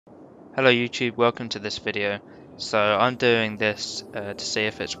Hello YouTube, welcome to this video. So I'm doing this to see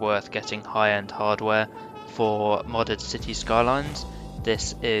if it's worth getting high-end hardware for modded city skylines.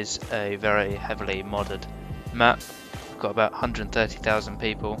 This is a very heavily modded map. We've got about 130,000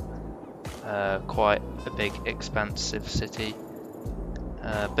 people, quite a big expansive city,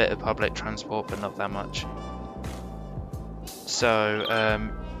 a bit of public transport but not that much. So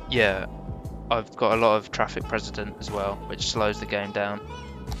yeah, I've got a lot of traffic precedent as well, which slows the game down.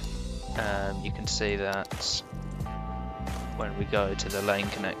 You can see that when we go to the lane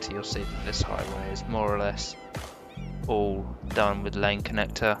connector, you'll see that this highway is more or less all done with lane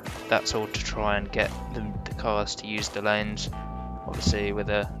connector. That's all to try and get the cars to use the lanes. Obviously with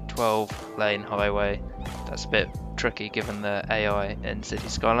a 12 lane highway that's a bit tricky given the AI in city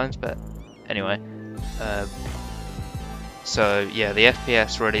skylines, but anyway. So yeah, the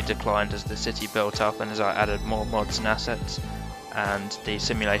FPS really declined as the city built up and as I added more mods and assets, and the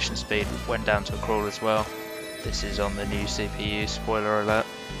simulation speed went down to a crawl as well. This is on the new CPU, spoiler alert.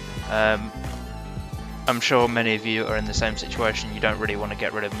 I'm sure many of you are in the same situation. You don't really want to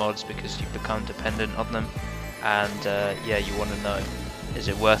get rid of mods because you've become dependent on them, and yeah, you want to know, is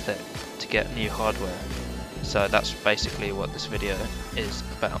it worth it to get new hardware? So that's basically what this video is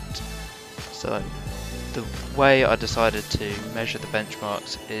about. So the way I decided to measure the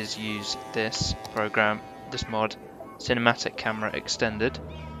benchmarks is use this program, this mod, Cinematic Camera Extended,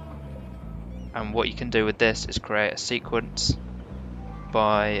 and what you can do with this is create a sequence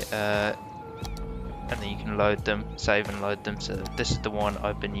by and then you can load them, save and load them. So this is the one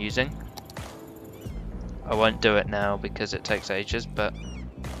I've been using. I won't do it now because it takes ages, but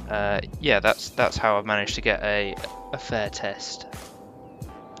yeah, that's how I've managed to get a fair test,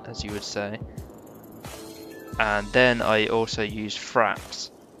 as you would say. And then I also use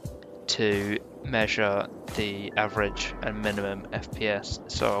fraps to measure the average and minimum FPS,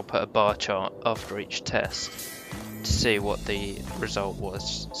 so I'll put a bar chart after each test to see what the result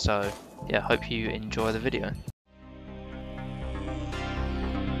was. So yeah, hope you enjoy the video.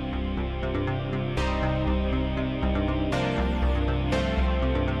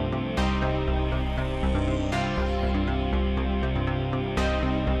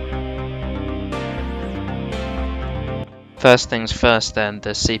 First things first then, the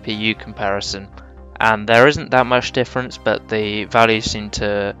CPU comparison. And there isn't that much difference, but the values seem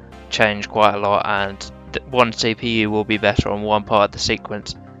to change quite a lot, and one CPU will be better on one part of the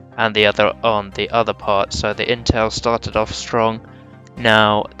sequence and the other on the other part. So the Intel started off strong,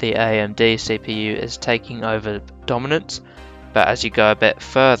 now the AMD CPU is taking over dominance, but as you go a bit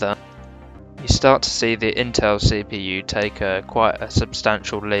further you start to see the Intel CPU take quite a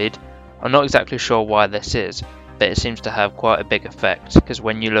substantial lead. I'm not exactly sure why this is, but it seems to have quite a big effect, because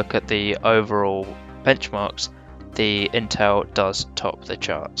when you look at the overall benchmarks, the Intel does top the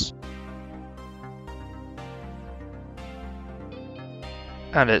charts.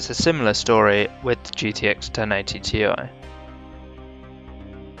 And it's a similar story with the GTX 1080 Ti.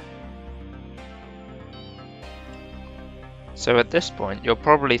 So at this point you're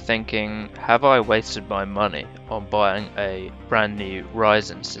probably thinking, have I wasted my money on buying a brand new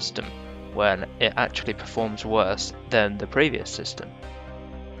Ryzen system when it actually performs worse than the previous system?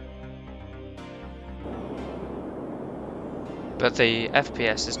 But the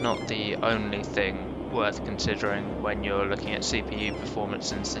FPS is not the only thing worth considering when you're looking at CPU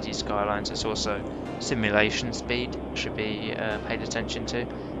performance in city skylines. It's also simulation speed should be paid attention to,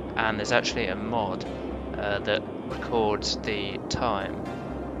 and there's actually a mod that records the time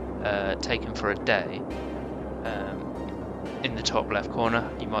taken for a day. In the top left corner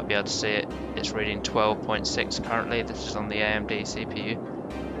you might be able to see it, it's reading 12.6 currently. This is on the AMD CPU,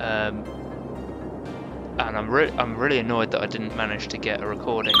 and I'm really annoyed that I didn't manage to get a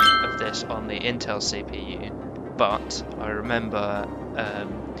recording of this on the Intel CPU, but I remember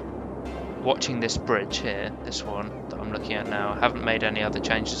watching this bridge here, this one that I'm looking at now. I haven't made any other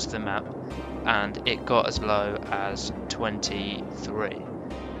changes to the map, and it got as low as 23,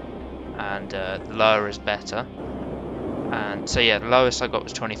 and the lower is better. And so yeah, the lowest I got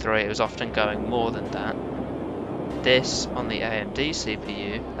was 23. It was often going more than that. This on the AMD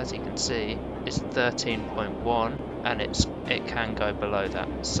CPU, as you can see, is 13.1, and it can go below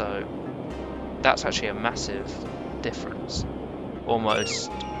that. So that's actually a massive difference,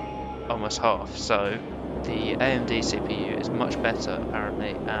 almost half. So the AMD CPU is much better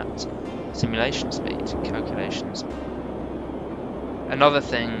apparently at simulation speed calculations. Another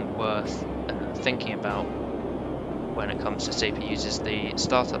thing worth thinking about when it comes to CPUs is the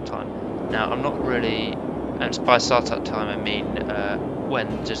startup time. Now I'm not really, and by startup time I mean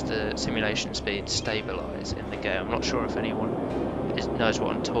when does the simulation speed stabilize in the game. I'm not sure if anyone knows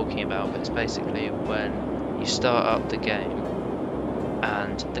what I'm talking about, but it's basically when you start up the game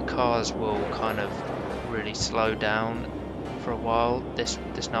and the cars will kind of really slow down for a while. This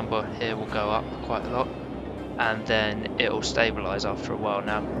number here will go up quite a lot, and then it will stabilize after a while.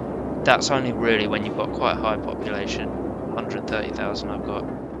 Now that's only really when you've got quite a high population, 130,000 I've got,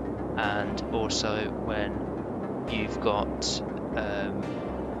 and also when you've got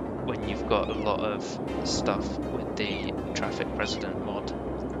a lot of stuff with the traffic president mod,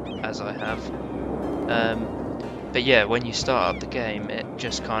 as I have. But yeah, when you start up the game, it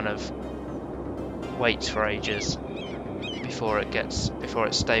just kind of waits for ages before it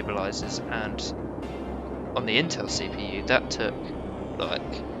stabilizes, and on the Intel CPU that took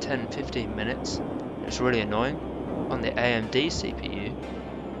like 10-15 minutes. It was really annoying. On the AMD CPU,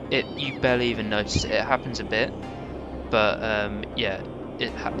 you barely even notice it. It happens a bit, but yeah,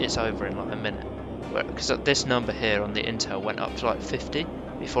 it's over in like a minute. Because this number here on the Intel went up to like 50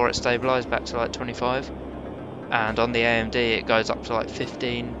 before it stabilized back to like 25, and on the AMD it goes up to like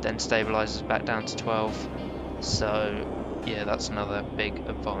 15, then stabilizes back down to 12. So yeah, that's another big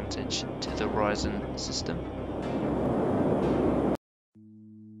advantage to the Ryzen system.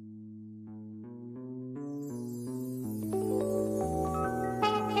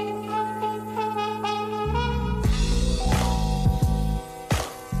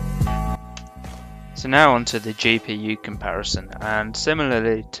 So now onto the GPU comparison, and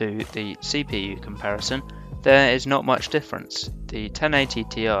similarly to the CPU comparison, there is not much difference. The 1080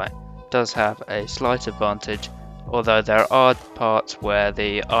 Ti does have a slight advantage, although there are parts where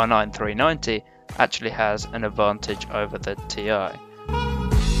the R9 390 actually has an advantage over the Ti.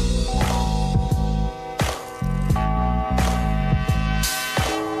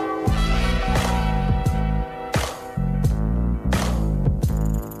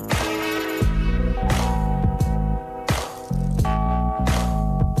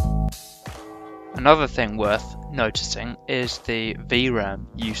 Another thing worth noticing is the VRAM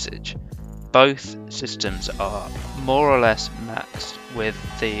usage. Both systems are more or less maxed, with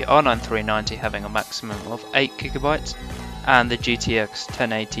the R9 390 having a maximum of 8GB and the GTX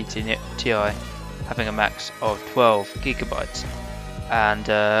 1080 Ti having a max of 12GB, and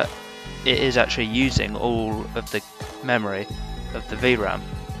it is actually using all of the memory of the VRAM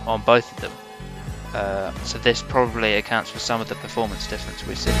on both of them, so this probably accounts for some of the performance difference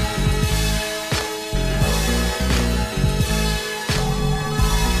we see.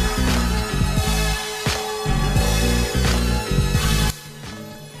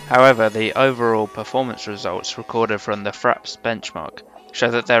 However, the overall performance results recorded from the Fraps benchmark show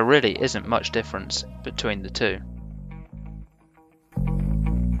that there really isn't much difference between the two.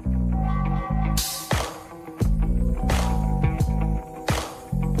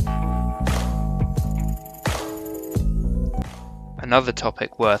 Another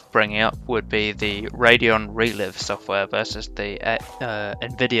topic worth bringing up would be the Radeon Relive software versus the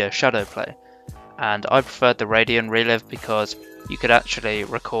Nvidia Shadowplay. And I preferred the Radeon Relive because you could actually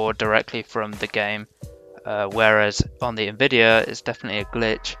record directly from the game, whereas on the Nvidia it's definitely a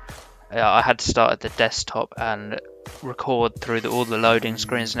glitch. I had to start at the desktop and record through all the loading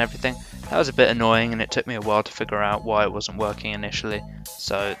screens and everything. That was a bit annoying, and it took me a while to figure out why it wasn't working initially.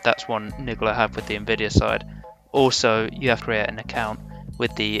 So that's one niggle I have with the Nvidia side. Also, you have to create an account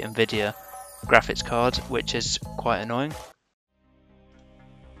with the Nvidia graphics card, which is quite annoying.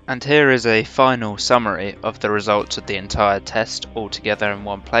 And here is a final summary of the results of the entire test all together in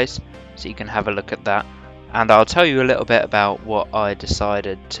one place, so you can have a look at that. And I'll tell you a little bit about what I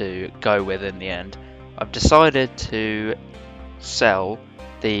decided to go with in the end. I've decided to sell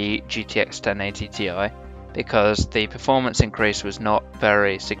the GTX 1080 Ti because the performance increase was not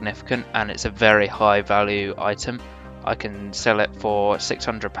very significant and it's a very high value item. I can sell it for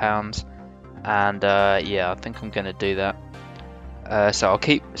 £600, and yeah, I think I'm going to do that. So I'll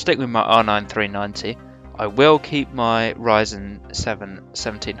stick with my R9 390. I will keep my Ryzen 7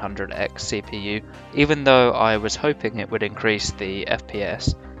 1700X CPU, even though I was hoping it would increase the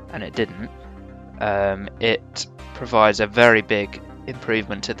FPS, and it didn't. It provides a very big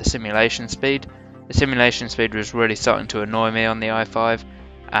improvement to the simulation speed. The simulation speed was really starting to annoy me on the i5,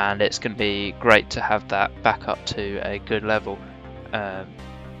 and it's going to be great to have that back up to a good level.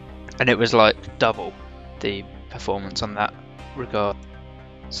 And it was like double the performance on that regard.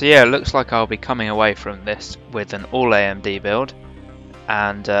 So yeah, it looks like I'll be coming away from this with an all AMD build,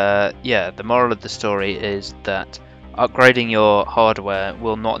 and yeah, the moral of the story is that upgrading your hardware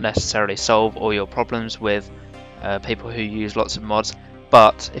will not necessarily solve all your problems with people who use lots of mods,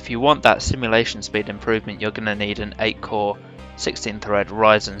 but if you want that simulation speed improvement, you're going to need an 8-core 16-thread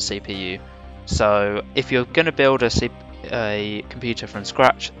Ryzen CPU. So if you're going to build a a computer from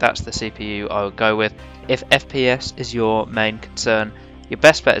scratch, that's the CPU I would go with. If FPS is your main concern, your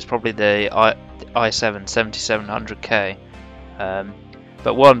best bet is probably the i7 7700K.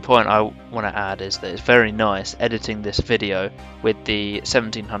 But one point I want to add is that it's very nice editing this video with the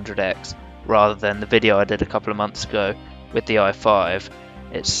 1700X rather than the video I did a couple of months ago with the i5.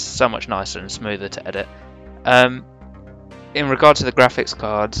 It's so much nicer and smoother to edit. In regard to the graphics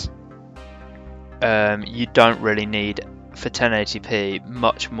cards, you don't really need for 1080p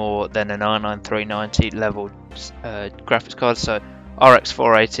much more than an i9 390 level graphics card. So RX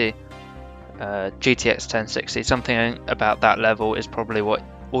 480, GTX 1060, something about that level is probably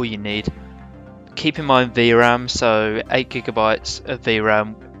all you need. Keep in mind VRAM, so 8GB of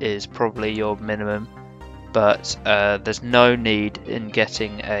VRAM is probably your minimum, but there's no need in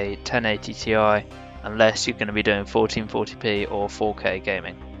getting a 1080 Ti unless you're going to be doing 1440p or 4K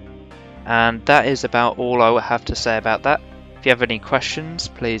gaming. And that is about all I will have to say about that. If you have any questions,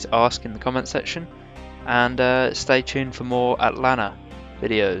 please ask in the comment section, and stay tuned for more Atlanta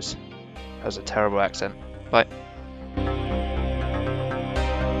videos. That was a terrible accent. Bye.